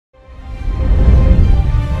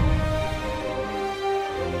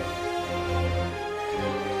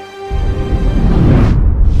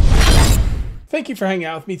Thank you for hanging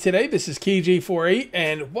out with me today. This is KJ48,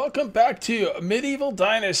 and welcome back to Medieval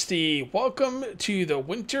Dynasty. Welcome to the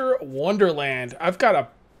Winter Wonderland. I've got a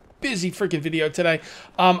busy freaking video today.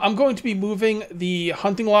 I'm going to be moving the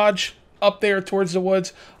hunting lodge up there towards the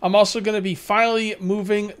woods. I'm also going to be finally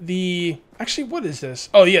moving the... Actually, what is this?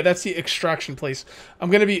 Oh, yeah, that's the extraction place. I'm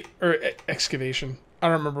going to be... Or excavation. I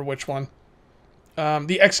don't remember which one.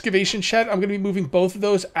 The excavation shed, I'm going to be moving both of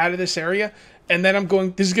those out of this area. And then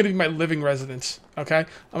this is going to be my living residence, okay? I'm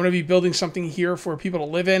going to be building something here for people to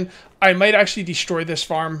live in. I might actually destroy this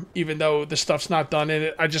farm, even though the stuff's not done in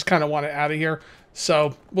it. I just kind of want it out of here.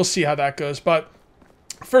 So, we'll see how that goes. But,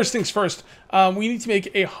 first things first, we need to make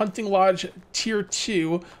a hunting lodge tier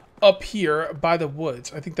 2 up here by the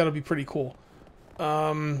woods. I think that'll be pretty cool.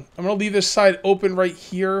 I'm going to leave this side open right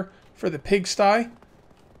here for the pigsty.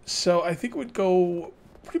 So, I think it would go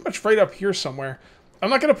pretty much right up here somewhere. I'm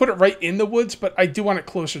not going to put it right in the woods, but I do want it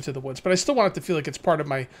closer to the woods. But I still want it to feel like it's part of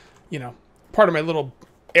my, part of my little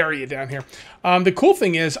area down here. The cool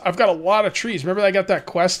thing is, I've got a lot of trees. Remember I got that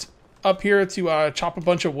quest up here to chop a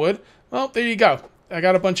bunch of wood? Well, there you go. I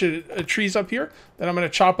got a bunch of trees up here that I'm going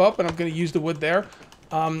to chop up, and I'm going to use the wood there.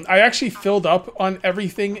 I actually filled up on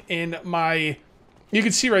everything in my... You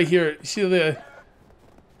can see right here, you see the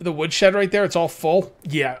wood shed right there? It's all full.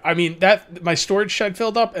 Yeah, I mean, my storage shed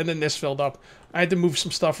filled up, and then this filled up. I had to move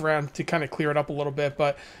some stuff around to kind of clear it up a little bit,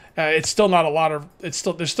 but it's still not a lot of... There's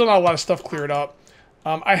still not a lot of stuff cleared up.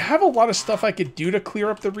 I have a lot of stuff I could do to clear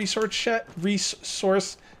up the resource shed.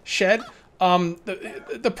 The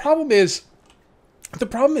problem is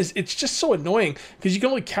it's just so annoying because you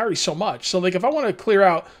can only carry so much. So like if I want to clear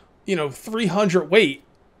out, 300 weight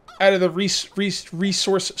out of the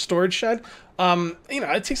resource storage shed,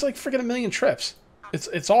 it takes like freaking 1,000,000 trips.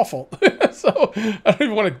 It's awful. So I don't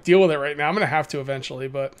even want to deal with it right now. I'm going to have to eventually,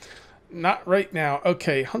 but not right now.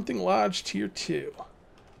 Okay, hunting lodge tier 2.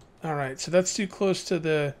 All right, so that's too close to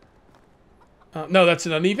the... no, that's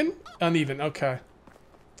an uneven? Uneven, okay.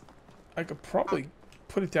 I could probably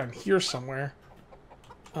put it down here somewhere.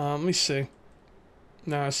 Let me see.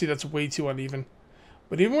 No, see, that's way too uneven.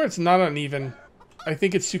 But even where it's not uneven, I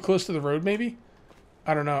think it's too close to the road, maybe?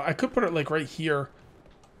 I don't know. I could put it, like, right here.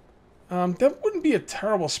 That wouldn't be a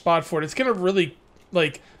terrible spot for it. It's going to really,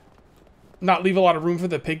 like, not leave a lot of room for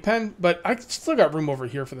the pig pen. But I still got room over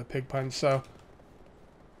here for the pig pen, so...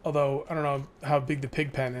 Although, I don't know how big the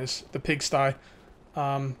pig pen is. The pigsty.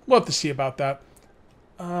 We'll have to see about that.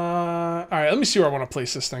 Alright, let me see where I want to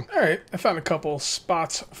place this thing. Alright, I found a couple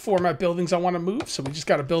spots for my buildings I want to move, so we just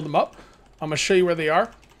got to build them up. I'm going to show you where they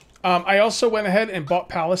are. I also went ahead and bought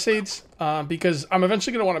palisades because I'm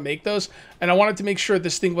eventually going to want to make those. And I wanted to make sure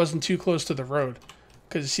this thing wasn't too close to the road.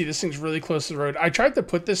 Because, you see, this thing's really close to the road. I tried to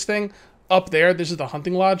put this thing up there. This is the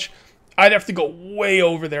hunting lodge. I'd have to go way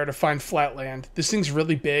over there to find flat land. This thing's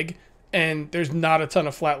really big, and there's not a ton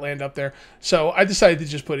of flat land up there. So I decided to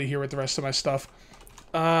just put it here with the rest of my stuff.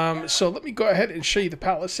 So let me go ahead and show you the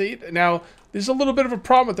palisade. Now, there's a little bit of a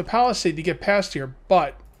problem with the palisade to get past here,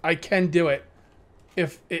 but I can do it.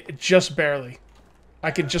 If it just barely.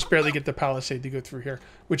 I can just barely get the palisade to go through here,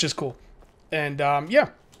 which is cool. And,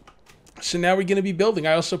 yeah. So now we're going to be building.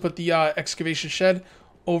 I also put the excavation shed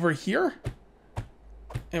over here.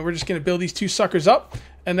 And we're just going to build these two suckers up.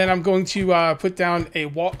 And then I'm going to put down a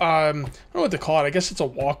I don't know what to call it. I guess it's a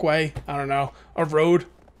walkway. I don't know. A road.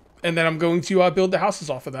 And then I'm going to build the houses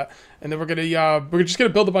off of that. And then we're just going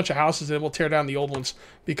to build a bunch of houses and then we'll tear down the old ones.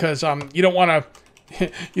 Because you don't want to...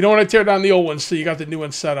 You don't want to tear down the old ones so you got the new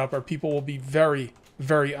ones set up, or people will be very,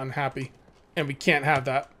 very unhappy. And we can't have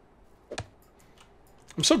that.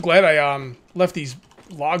 I'm so glad I left these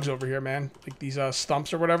logs over here, man. Like these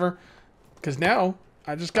stumps or whatever. Because now,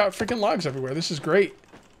 I just got freaking logs everywhere. This is great.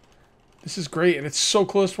 This is great, and it's so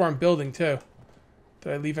close to where I'm building, too.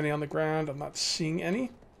 Did I leave any on the ground? I'm not seeing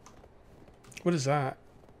any. What is that?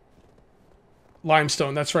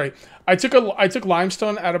 Limestone, that's right. I took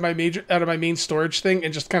limestone out of my main storage thing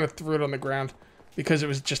and just kind of threw it on the ground because it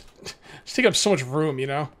was just taking up so much room,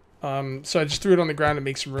 So I just threw it on the ground to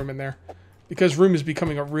make some room in there because room is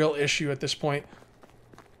becoming a real issue at this point.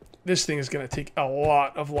 This thing is gonna take a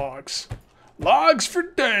lot of logs. Logs for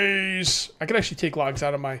days. I could actually take logs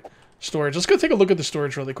out of my storage. Let's go take a look at the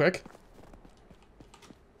storage really quick.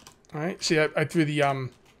 All right, see, I threw the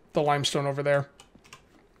limestone over there.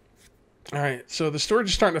 All right, so the storage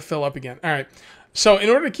is starting to fill up again. All right, so in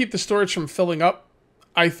order to keep the storage from filling up,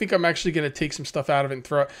 I think I'm actually going to take some stuff out of it and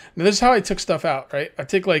throw it. Now, this is how I took stuff out, right? I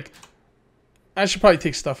should probably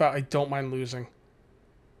take stuff out I don't mind losing.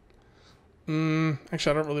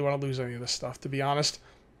 Actually, I don't really want to lose any of this stuff, to be honest.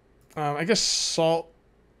 I guess salt.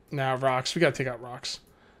 Nah, rocks. We got to take out rocks.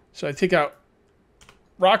 So I take out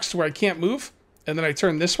rocks to where I can't move, and then I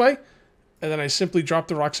turn this way, and then I simply drop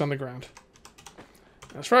the rocks on the ground.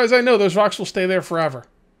 As far as I know, those rocks will stay there forever.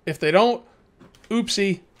 If they don't,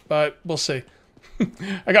 oopsie, but we'll see.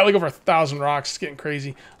 I got like over 1,000 rocks. It's getting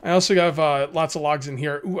crazy. I also have lots of logs in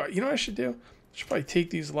here. Ooh, you know what I should do? I should probably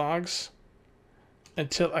take these logs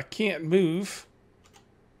until I can't move.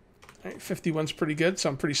 All right, 51's pretty good, so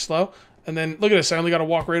I'm pretty slow. And then, look at this. I only got to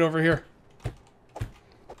walk right over here.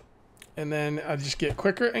 And then I just get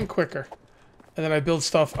quicker and quicker. And then I build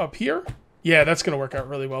stuff up here. Yeah, that's going to work out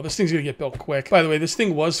really well. This thing's going to get built quick. By the way, this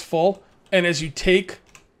thing was full. And as you take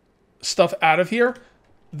stuff out of here,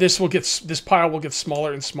 this pile will get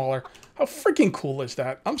smaller and smaller. How freaking cool is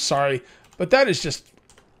that? I'm sorry, but that is just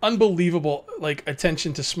unbelievable, like,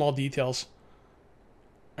 attention to small details.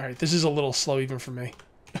 All right, this is a little slow even for me.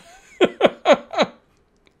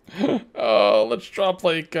 Oh, let's drop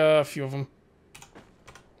like a few of them.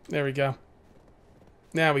 There we go.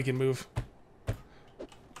 Now we can move.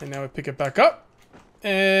 And now we pick it back up.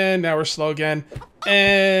 And now we're slow again.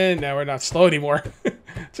 And now we're not slow anymore.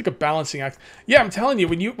 It's like a balancing act. Yeah, I'm telling you,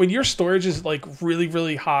 when your storage is like really,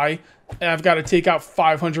 really high, and I've got to take out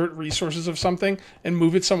 500 resources of something and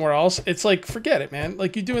move it somewhere else, it's like, forget it, man.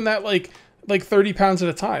 Like, you're doing that like 30 pounds at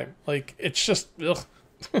a time. Like, it's just, ugh.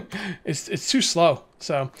 It's too slow.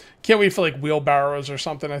 So can't wait for like wheelbarrows or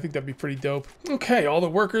something. I think that'd be pretty dope. Okay, all the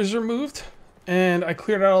workers are moved, and I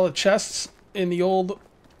cleared out all the chests in the old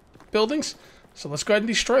buildings. So let's go ahead and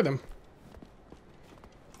destroy them.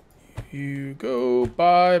 You go,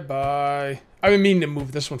 bye-bye. I've been meaning to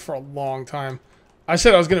move this one for a long time. I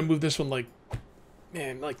said I was going to move this one like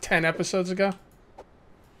 10 episodes ago.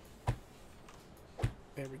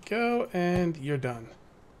 There we go, and you're done.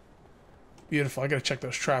 Beautiful. I got to check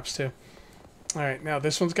those traps too. All right, now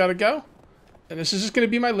this one's got to go. And this is just going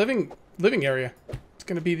to be my living area. It's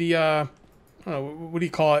going to be the, I don't know, what do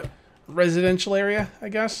you call it? Residential area, I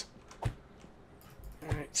guess.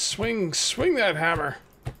 All right, swing that hammer.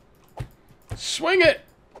 Swing it!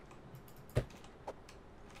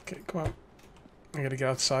 Okay, come on. I gotta get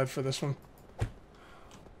outside for this one.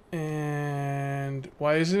 And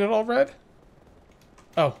why isn't it all red?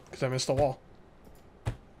 Oh, because I missed the wall.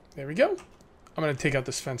 There we go. I'm gonna take out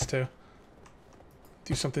this fence too.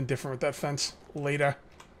 Do something different with that fence later.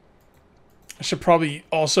 I should probably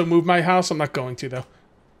also move my house. I'm not going to though,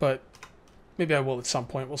 but maybe I will at some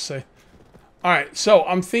point. We'll see. All right, so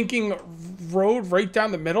I'm thinking road right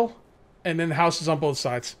down the middle. And then houses on both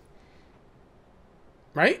sides.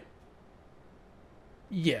 Right?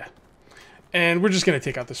 Yeah. And we're just going to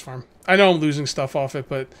take out this farm. I know I'm losing stuff off it,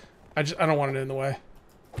 but I don't want it in the way.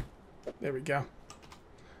 There we go.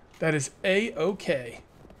 That is A-okay.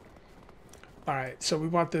 Alright, so we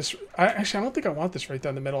want this... Actually, I don't think I want this right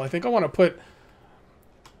down the middle. I think I want to put...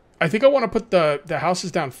 the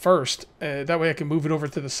houses down first. That way I can move it over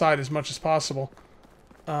to the side as much as possible.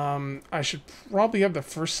 I should probably have the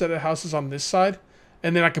first set of houses on this side,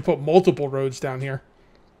 and then I could put multiple roads down here.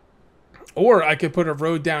 Or I could put a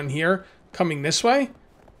road down here coming this way,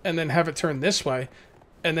 and then have it turn this way,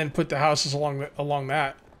 and then put the houses along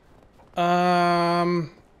that.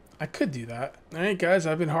 I could do that. All right, guys,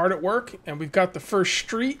 I've been hard at work, and we've got the first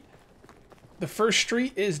street. The first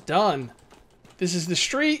street is done. This is the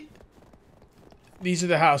street. These are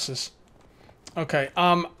the houses. Okay,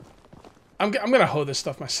 I'm gonna hoe this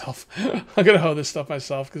stuff myself. I'm gonna hoe this stuff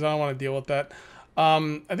myself because I don't want to deal with that. I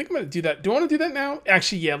think I'm gonna do that. Do I want to do that now?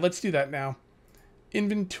 Actually, yeah, let's do that now.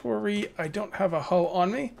 Inventory. I don't have a hoe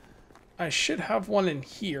on me. I should have one in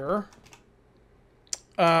here.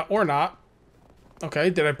 Or not.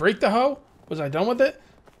 Okay, did I break the hoe? Was I done with it?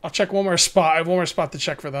 I'll check one more spot. I have one more spot to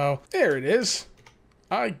check for the hoe. There it is.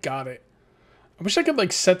 I got it. I wish I could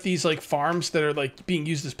like set these like farms that are like being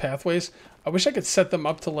used as pathways. I wish I could set them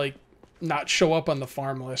up to like not show up on the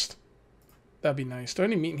farm list. That'd be nice. Do I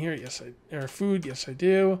need meat in here? Yes, or food? Yes, I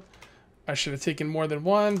do. I should have taken more than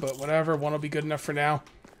one, but whatever. One will be good enough for now.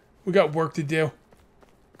 We got work to do.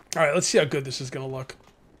 All right, let's see how good this is going to look.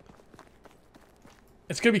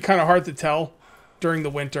 It's going to be kind of hard to tell during the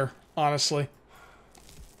winter, honestly.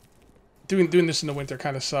 Doing this in the winter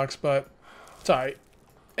kind of sucks, but it's all right.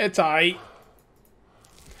 It's all right.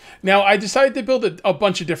 Now, I decided to build a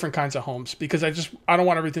bunch of different kinds of homes because I don't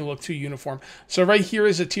want everything to look too uniform. So right here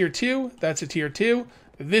is a tier 2. That's a tier 2.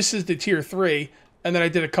 This is the tier 3. And then I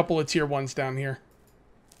did a couple of tier 1s down here.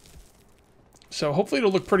 So hopefully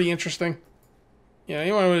it'll look pretty interesting. You know,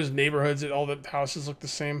 anyone who has neighborhoods that all the houses look the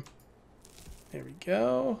same. There we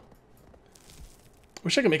go.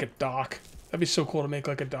 Wish I could make a dock. That'd be so cool to make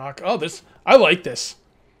like a dock. Oh, I like this.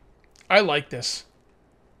 I like this.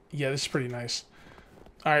 Yeah, this is pretty nice.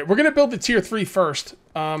 All right, we're going to build the tier 3 first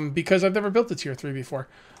because I've never built the tier 3 before.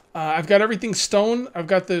 I've got everything stone. I've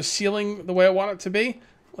got the ceiling the way I want it to be.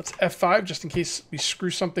 Let's F5 just in case we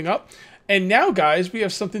screw something up. And now, guys, we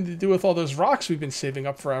have something to do with all those rocks we've been saving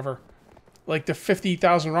up forever. Like the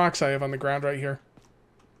 50,000 rocks I have on the ground right here.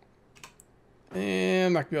 And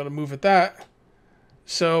I'm not going to be able to move at that.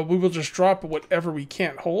 So we will just drop whatever we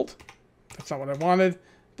can't hold. That's not what I wanted.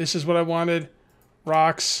 This is what I wanted.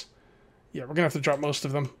 Rocks. Yeah, we're going to have to drop most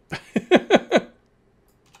of them.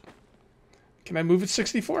 Can I move at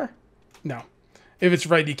 64? No. If it's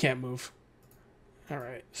right, you can't move. All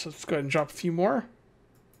right, so let's go ahead and drop a few more.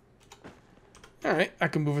 All right, I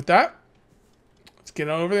can move with that. Let's get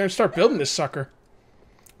on over there and start building this sucker.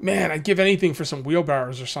 Man, I'd give anything for some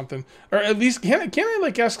wheelbarrows or something. Or at least, can I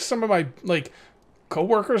like ask some of my like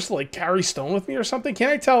co-workers to like carry stone with me or something? Can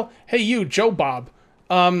I tell, hey you, Joe Bob,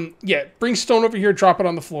 yeah, bring stone over here, drop it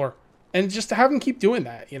on the floor. And just to have them keep doing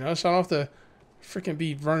that, you know, so I don't have to freaking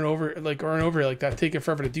be running over here like that, taking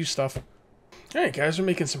forever to do stuff. All right, guys, we're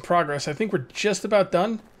making some progress. I think we're just about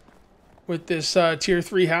done with this tier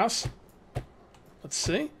 3 house. Let's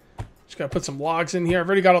see. Just got to put some logs in here. I've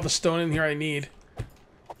already got all the stone in here I need.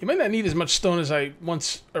 You might not need as much stone as I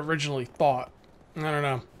once originally thought. I don't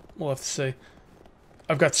know. We'll have to see.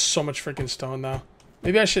 I've got so much freaking stone, though.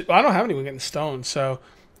 Maybe I should... Well, I don't have anyone getting stone, so...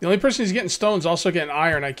 The only person who's getting stone is also getting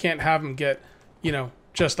iron. I can't have him get, you know,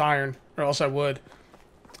 just iron, or else I would.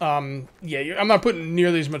 Yeah, I'm not putting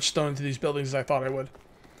nearly as much stone into these buildings as I thought I would.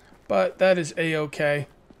 But that is A-okay.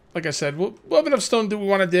 Like I said, we'll have enough stone to do what we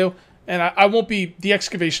want to do. And I won't be... The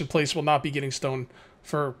excavation place will not be getting stone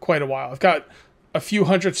for quite a while. I've got a few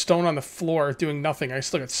hundred stone on the floor doing nothing. I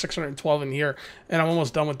still got 612 in here. And I'm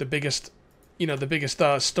almost done with the biggest, you know, the biggest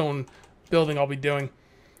stone building I'll be doing.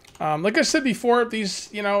 Like I said before, these,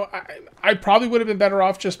 you know, I probably would have been better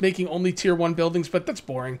off just making only tier 1 buildings, but that's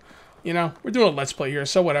boring. You know, we're doing a Let's Play here,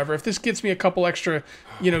 so whatever. If this gets me a couple extra,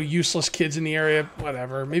 you know, useless kids in the area,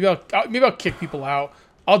 whatever. Maybe I'll kick people out.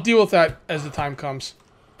 I'll deal with that as the time comes.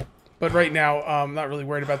 But right now, I'm not really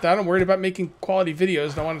worried about that. I'm worried about making quality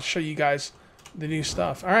videos, and I want to show you guys the new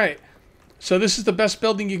stuff. All right, so this is the best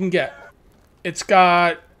building you can get. It's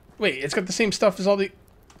got... Wait, it's got the same stuff as all the...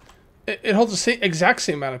 It holds the exact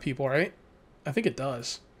same amount of people, right? I think it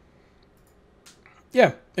does.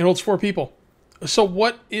 Yeah, it holds 4 people. So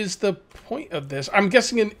what is the point of this? I'm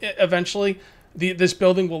guessing eventually this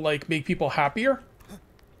building will like make people happier.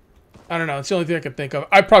 I don't know. It's the only thing I could think of.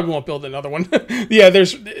 I probably won't build another one. Yeah,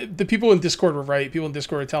 there's the people in Discord were right. People in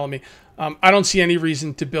Discord are telling me I don't see any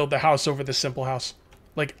reason to build the house over the simple house,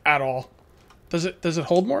 like at all. Does it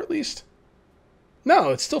hold more at least? No,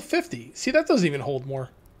 it's still 50. See, that doesn't even hold more.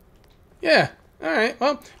 Yeah, all right.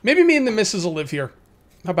 Well, maybe me and the missus will live here.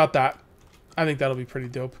 How about that? I think that'll be pretty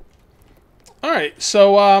dope. All right,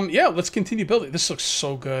 so, yeah, let's continue building. This looks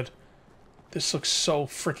so good. This looks so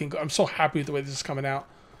freaking good. I'm so happy with the way this is coming out.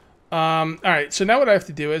 All right, so now what I have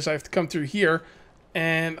to do is I have to come through here,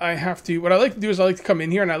 and I have to... What I like to do is I like to come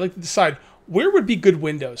in here, and I like to decide where would be good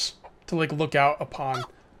windows to, like, look out upon.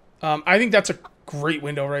 I think that's a great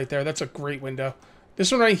window right there. That's a great window.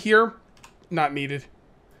 This one right here, not needed.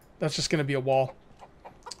 That's just going to be a wall.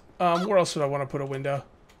 Where else would I want to put a window?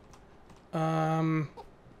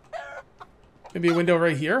 Maybe a window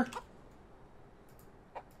right here?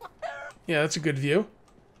 Yeah, that's a good view.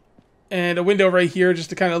 And a window right here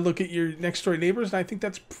just to kind of look at your next door neighbors. And I think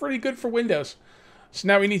that's pretty good for windows. So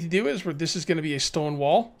now what we need to do is this is going to be a stone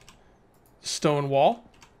wall. Stone wall.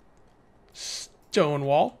 Stone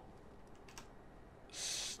wall.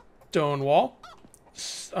 Stone wall.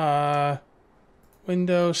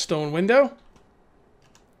 Window, stone window.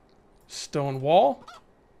 Stone wall.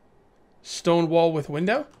 Stone wall with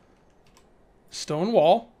window. Stone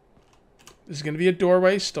wall. This is going to be a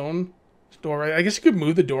doorway. Stone doorway. I guess you could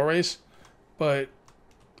move the doorways, but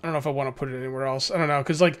I don't know if I want to put it anywhere else. I don't know,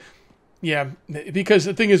 because, like, yeah, because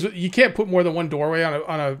the thing is, you can't put more than one doorway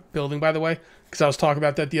on a building, by the way, because I was talking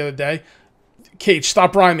about that the other day. Cage,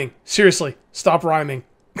 stop rhyming. Seriously, stop rhyming.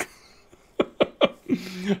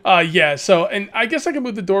 Yeah, so, and I guess I can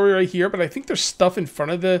move the doorway right here, but I think there's stuff in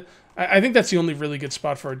front of the... I think that's the only really good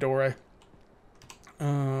spot for a doorway.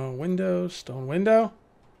 Window, stone window.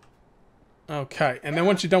 Okay, and then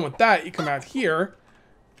once you're done with that, you come out here,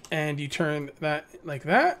 and you turn that like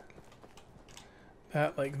that.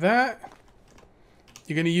 That like that.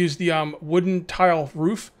 You're going to use the wooden tile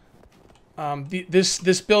roof.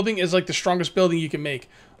 This building is like the strongest building you can make.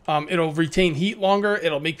 It'll retain heat longer.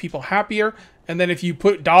 It'll make people happier. And then if you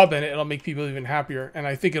put daub in it, it'll make people even happier. And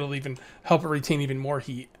I think it'll even help it retain even more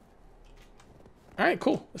heat. All right,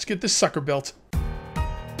 cool. Let's get this sucker built.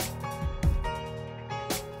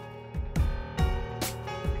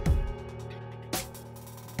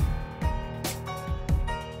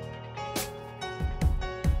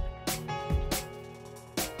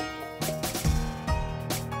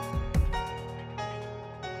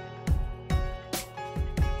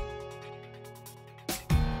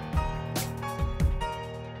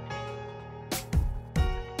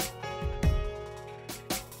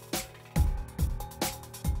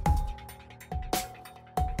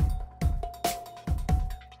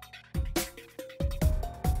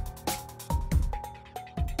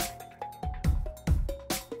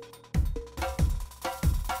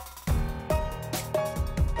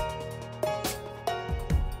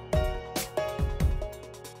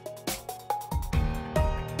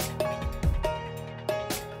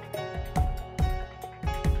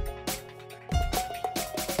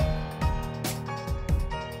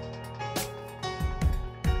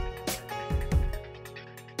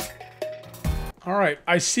 All right.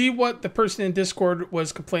 I see what the person in Discord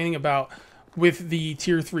was complaining about with the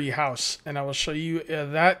tier 3 house, and I will show you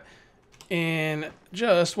that in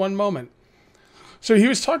just one moment. So he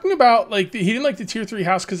was talking about, like, he didn't like the tier 3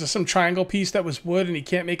 house because of some triangle piece that was wood and he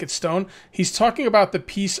can't make it stone. He's talking about the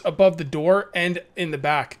piece above the door and in the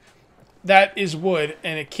back. That is wood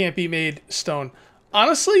and it can't be made stone.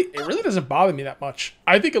 Honestly, it really doesn't bother me that much.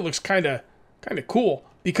 I think it looks kind of cool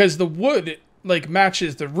because the wood, like,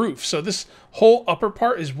 matches the roof. So this whole upper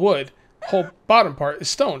part is wood, whole bottom part is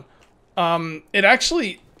stone. It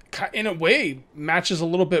actually, in a way, matches a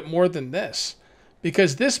little bit more than this.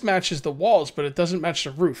 Because this matches the walls, but it doesn't match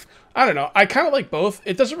the roof. I don't know. I kind of like both.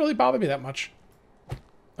 It doesn't really bother me that much.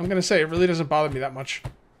 I'm going to say it really doesn't bother me that much.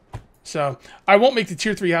 So, I won't make the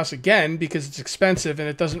tier 3 house again because it's expensive and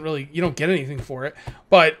it doesn't really, you don't get anything for it.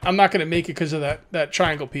 But I'm not going to make it because of that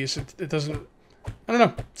triangle piece. It doesn't, I don't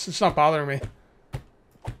know. It's not bothering me.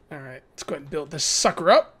 Alright, let's go ahead and build this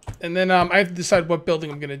sucker up. And then I have to decide what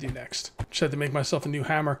building I'm going to do next. Just had to make myself a new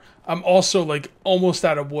hammer. I'm also, like, almost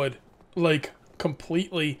out of wood. Like,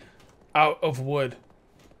 completely out of wood.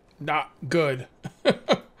 Not good.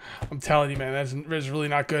 I'm telling you, man, that's really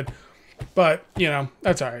not good. But, you know,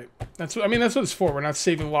 that's all right. That's what it's for. We're not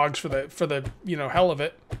saving logs for the you know, hell of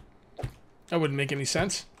it. That wouldn't make any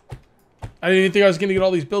sense. I didn't even think I was going to get all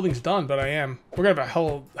these buildings done, but I am. We're going to have a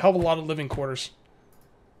hell of a lot of living quarters.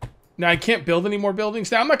 Now, I can't build any more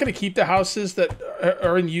buildings. Now, I'm not going to keep the houses that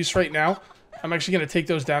are in use right now. I'm actually going to take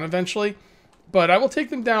those down eventually. But I will take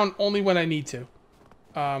them down only when I need to.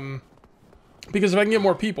 Because if I can get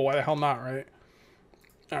more people, why the hell not, right?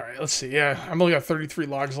 Alright, let's see. Yeah, I've only got 33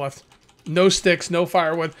 logs left. No sticks, no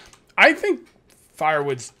firewood. I think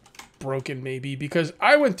firewood's broken, maybe, because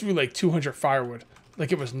I went through like 200 firewood.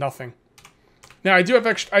 Like it was nothing. Now, I do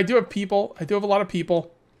have people. I do have a lot of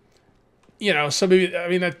people. You know, so maybe, I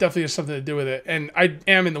mean, that definitely has something to do with it. And I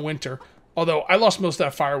am in the winter. Although, I lost most of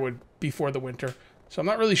that firewood before the winter. So I'm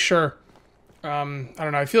not really sure. I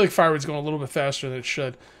don't know. I feel like firewood's going a little bit faster than it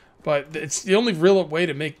should, but it's the only real way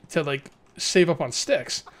to like save up on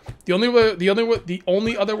sticks. The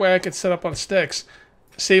only other way I could save up on sticks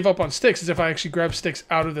is if I actually grab sticks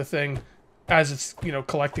out of the thing as it's, you know,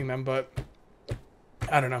 collecting them. But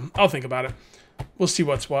I don't know. I'll think about it. We'll see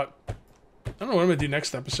what's what. I don't know what I'm gonna do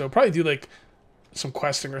next episode. Probably do like some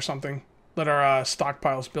questing or something. Let our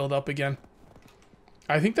stockpiles build up again.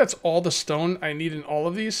 I think that's all the stone I need in all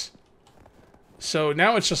of these. So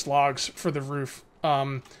now it's just logs for the roof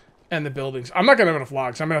and the buildings. I'm not gonna have enough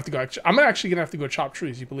logs. I'm actually gonna have to go chop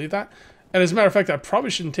trees. You believe that? And as a matter of fact, I probably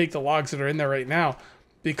shouldn't take the logs that are in there right now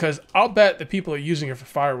because I'll bet the people are using it for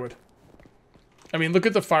firewood. I mean, look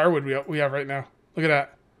at the firewood we have right now. Look at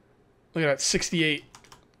that. Look at that, 68.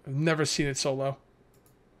 I've never seen it so low.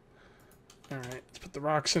 All right, let's put the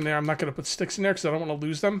rocks in there. I'm not gonna put sticks in there because I don't want to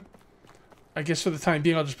lose them. I guess for the time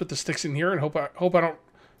being, I'll just put the sticks in here and hope I don't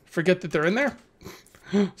forget that they're in there.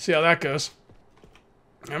 See how that goes.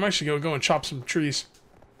 I'm actually going to go and chop some trees.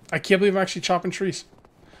 I can't believe I'm actually chopping trees.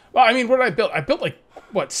 Well, I mean, what did I build? I built, like,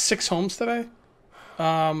 what, 6 homes today?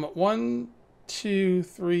 1, 2,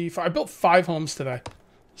 3, 5. I built 5 homes today.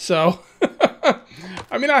 So,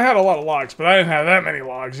 I mean, I had a lot of logs, but I didn't have that many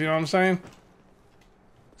logs, you know what I'm saying?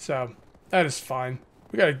 So, that is fine.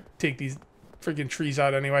 We got to take these freaking trees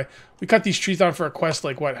out anyway. We cut these trees down for a quest,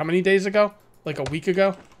 like, what, how many days ago? Like a week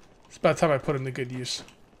ago? It's about time I put them to good use.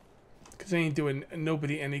 Because they ain't doing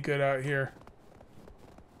nobody any good out here.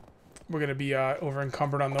 We're going to be over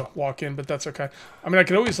encumbered on the walk-in, but that's okay. I mean, I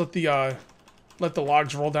could always let the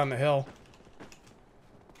logs roll down the hill.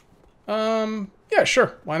 Yeah,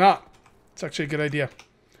 sure. Why not? It's actually a good idea.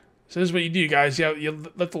 So this is what you do, guys. You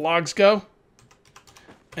let the logs go,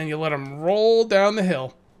 and you let them roll down the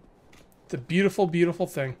hill. It's a beautiful, beautiful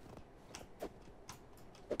thing.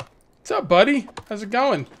 What's up, buddy? How's it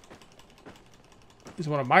going? He's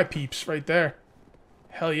one of my peeps right there.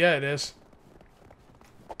 Hell yeah, it is.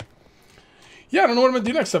 Yeah, I don't know what I'm gonna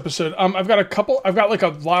do next episode. I've got like a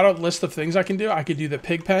lot of list of things I can do. I could do the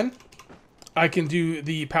pig pen. I can do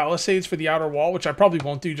the palisades for the outer wall, which I probably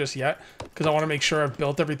won't do just yet because I want to make sure I've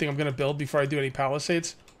built everything I'm gonna build before I do any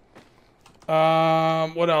palisades.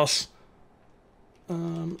 What else?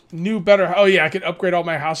 Oh yeah, I could upgrade all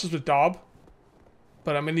my houses with daub,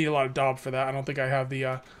 but I'm gonna need a lot of daub for that. I don't think I have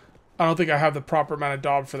the proper amount of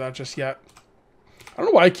daub for that just yet. I don't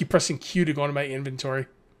know why I keep pressing Q to go into my inventory.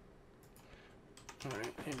 All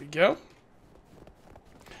right, here we go.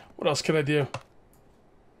 What else can I do?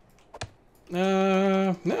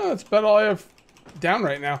 No, that's about all I have down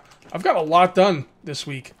right now. I've got a lot done this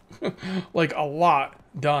week. Like, a lot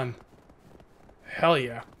done. Hell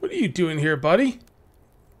yeah. What are you doing here, buddy?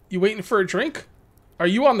 You waiting for a drink? Are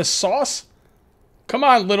you on the sauce? Come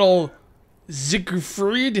on, little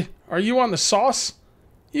Siegfried. Are you on the sauce?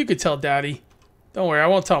 You could tell Daddy. Don't worry, I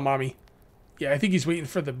won't tell Mommy. Yeah, I think he's waiting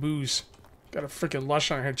for the booze. Got a freaking lush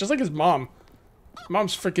on her head, just like his mom.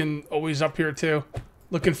 Mom's freaking always up here too,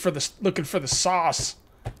 looking for the sauce.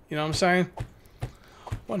 You know what I'm saying?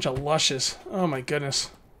 Bunch of lushes. Oh my goodness.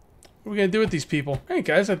 What are we gonna do with these people? Hey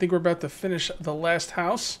guys, I think we're about to finish the last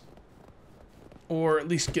house, or at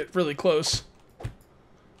least get really close.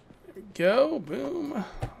 There we go. Boom.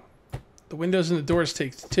 The windows and the doors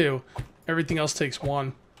take 2. Everything else takes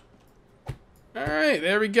 1. All right,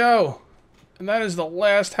 there we go. And that is the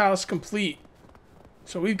last house complete.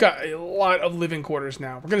 So we've got a lot of living quarters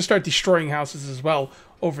now. We're going to start destroying houses as well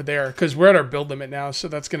over there because we're at our build limit now, so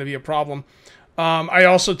that's going to be a problem. I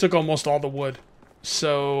also took almost all the wood.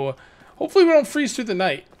 So hopefully we don't freeze through the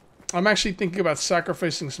night. I'm actually thinking about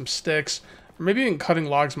sacrificing some sticks, or maybe even cutting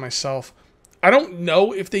logs myself. I don't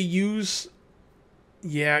know if they use...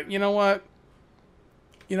 Yeah, you know what?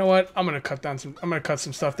 You know what? I'm gonna cut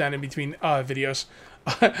some stuff down in between videos.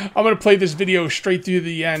 I'm gonna play this video straight through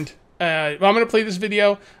the end. I'm gonna play this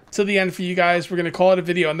video till the end for you guys. We're gonna call it a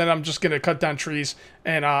video, and then I'm just gonna cut down trees.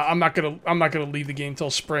 And I'm not gonna leave the game till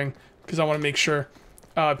spring because I want to make sure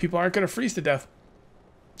people aren't gonna freeze to death.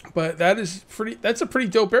 But that's a pretty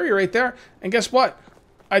dope area right there. And guess what?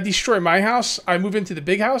 I destroy my house. I move into the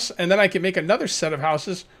big house, and then I can make another set of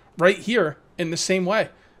houses right here in the same way.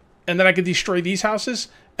 And then I can destroy these houses,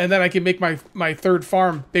 and then I can make my third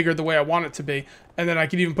farm bigger the way I want it to be. And then I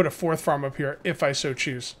can even put a 4th farm up here if I so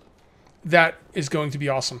choose. That is going to be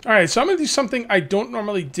awesome. All right, so I'm going to do something I don't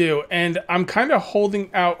normally do, and I'm kind of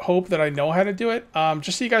holding out hope that I know how to do it.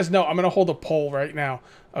 Just so you guys know, I'm going to hold a poll right now,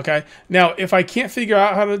 okay? Now, if I can't figure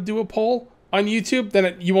out how to do a poll on YouTube,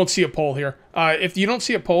 then you won't see a poll here. If you don't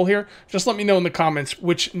see a poll here, just let me know in the comments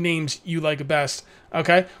which names you like best,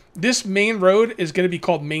 okay? This main road is going to be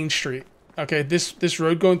called Main Street, okay? This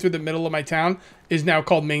road going through the middle of my town is now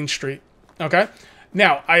called Main Street, okay?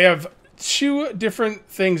 Now, I have 2 different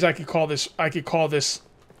things I could call this. I could call this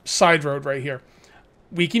side road right here.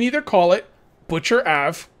 We can either call it Butcher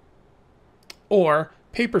Ave or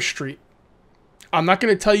Paper Street. I'm not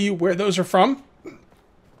going to tell you where those are from.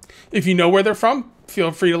 If you know where they're from,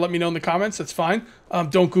 feel free to let me know in the comments. That's fine.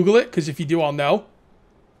 Don't Google it, because if you do, I'll know.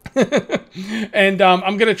 And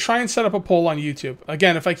I'm going to try and set up a poll on YouTube.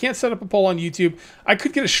 Again, if I can't set up a poll on YouTube, I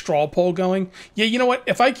could get a straw poll going. Yeah, you know what?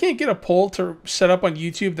 If I can't get a poll to set up on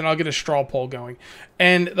YouTube, then I'll get a straw poll going.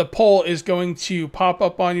 And the poll is going to pop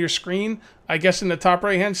up on your screen, I guess in the top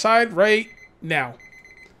right-hand side right now.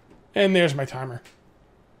 And there's my timer.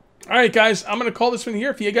 All right, guys, I'm going to call this one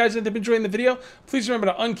here. If you guys end up enjoying the video, please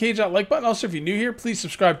remember to uncage that like button. Also, if you're new here, please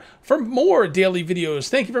subscribe for more daily videos.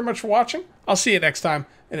 Thank you very much for watching. I'll see you next time.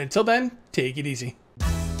 And until then, take it easy.